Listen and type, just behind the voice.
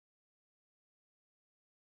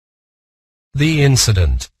The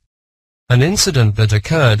incident. An incident that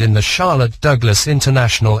occurred in the Charlotte Douglas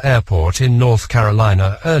International Airport in North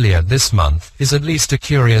Carolina earlier this month is at least a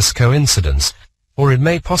curious coincidence, or it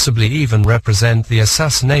may possibly even represent the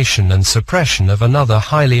assassination and suppression of another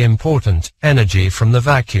highly important energy from the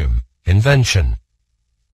vacuum invention.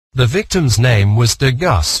 The victim's name was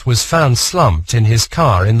Geus, was found slumped in his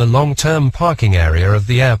car in the long-term parking area of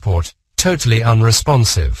the airport, totally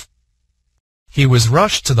unresponsive. He was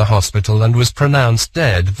rushed to the hospital and was pronounced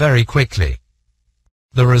dead very quickly.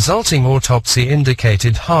 The resulting autopsy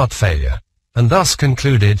indicated heart failure, and thus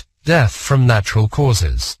concluded, death from natural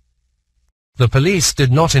causes. The police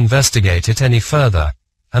did not investigate it any further,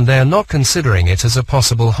 and they are not considering it as a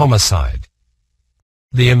possible homicide.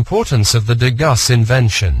 The importance of the Geus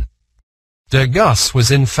invention. Geus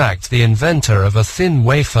was in fact the inventor of a thin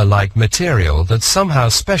wafer-like material that somehow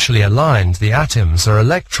specially aligned the atoms or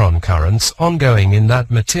electron currents ongoing in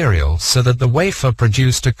that material so that the wafer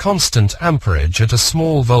produced a constant amperage at a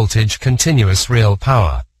small voltage continuous real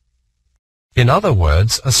power. In other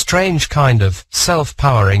words, a strange kind of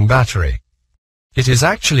self-powering battery. It is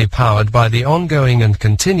actually powered by the ongoing and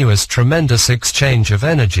continuous tremendous exchange of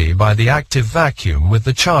energy by the active vacuum with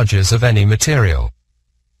the charges of any material.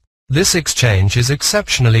 This exchange is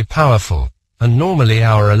exceptionally powerful, and normally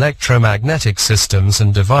our electromagnetic systems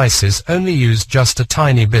and devices only use just a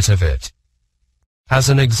tiny bit of it. As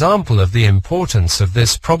an example of the importance of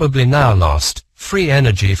this probably now lost, free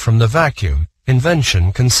energy from the vacuum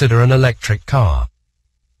invention, consider an electric car.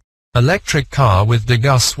 Electric car with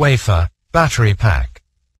Geus wafer battery pack,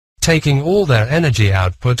 taking all their energy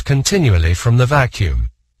output continually from the vacuum.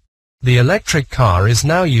 The electric car is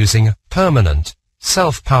now using a permanent,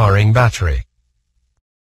 self-powering battery.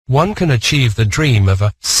 One can achieve the dream of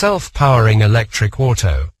a self-powering electric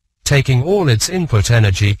auto, taking all its input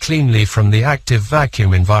energy cleanly from the active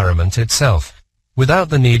vacuum environment itself, without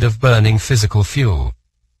the need of burning physical fuel.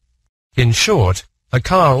 In short, a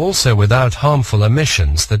car also without harmful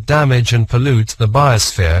emissions that damage and pollute the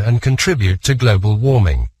biosphere and contribute to global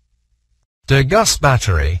warming. Geus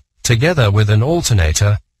battery, together with an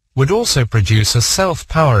alternator, would also produce a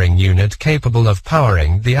self-powering unit capable of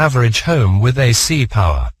powering the average home with AC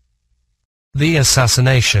power. The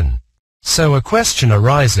assassination. So a question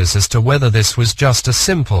arises as to whether this was just a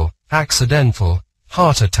simple, accidental,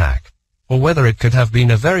 heart attack, or whether it could have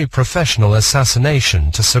been a very professional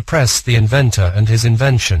assassination to suppress the inventor and his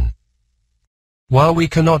invention. While we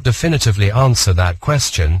cannot definitively answer that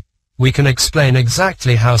question, we can explain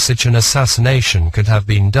exactly how such an assassination could have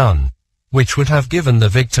been done, which would have given the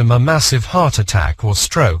victim a massive heart attack or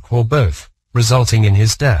stroke or both, resulting in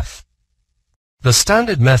his death. The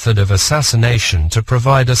standard method of assassination to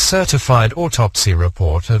provide a certified autopsy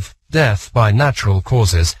report of death by natural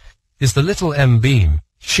causes is the little M-beam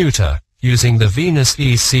shooter, using the Venus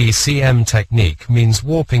ECCM technique, means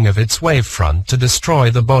warping of its wavefront to destroy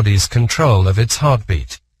the body's control of its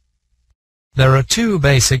heartbeat. There are two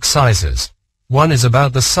basic sizes. One is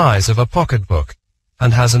about the size of a pocketbook,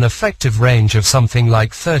 and has an effective range of something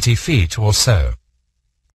like 30 feet or so.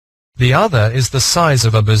 The other is the size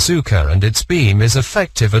of a bazooka, and its beam is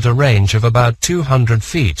effective at a range of about 200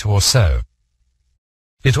 feet or so.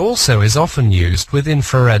 It also is often used with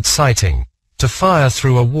infrared sighting, to fire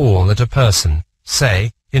through a wall at a person,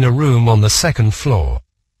 say, in a room on the second floor,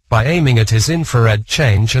 by aiming at his infrared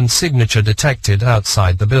change and signature detected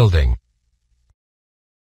outside the building.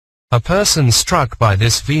 A person struck by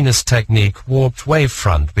this Venus technique warped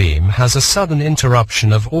wavefront beam has a sudden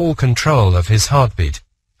interruption of all control of his heartbeat,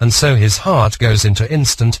 and so his heart goes into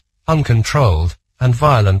instant, uncontrolled, and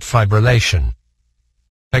violent fibrillation.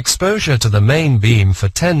 Exposure to the main beam for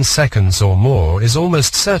 10 seconds or more is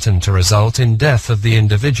almost certain to result in death of the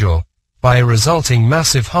individual, by a resulting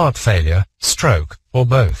massive heart failure, stroke, or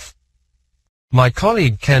both. My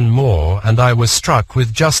colleague Ken Moore and I were struck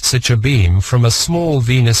with just such a beam from a small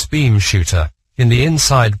Venus beam shooter, in the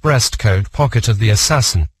inside breastcoat pocket of the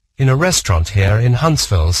assassin, in a restaurant here in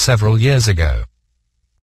Huntsville several years ago.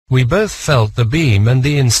 We both felt the beam and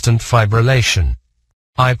the instant fibrillation.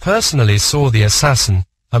 I personally saw the assassin,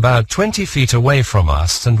 about 20 feet away from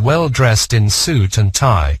us and well dressed in suit and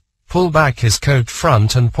tie, pull back his coat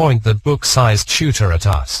front and point that book-sized shooter at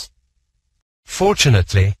us.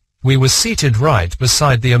 Fortunately, we were seated right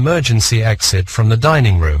beside the emergency exit from the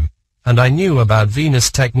dining room, and I knew about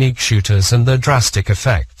Venus technique shooters and their drastic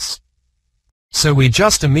effects. So we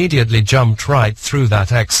just immediately jumped right through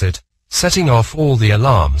that exit, setting off all the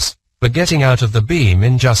alarms, but getting out of the beam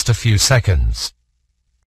in just a few seconds.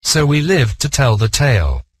 So we lived to tell the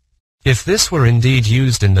tale. If this were indeed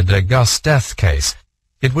used in the Geus death case,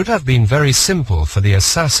 It would have been very simple for the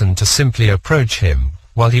assassin to simply approach him,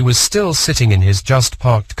 while he was still sitting in his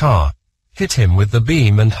just-parked car, hit him with the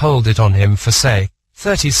beam and hold it on him for say,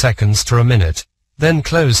 30 seconds to a minute, then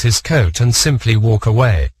close his coat and simply walk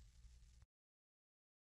away.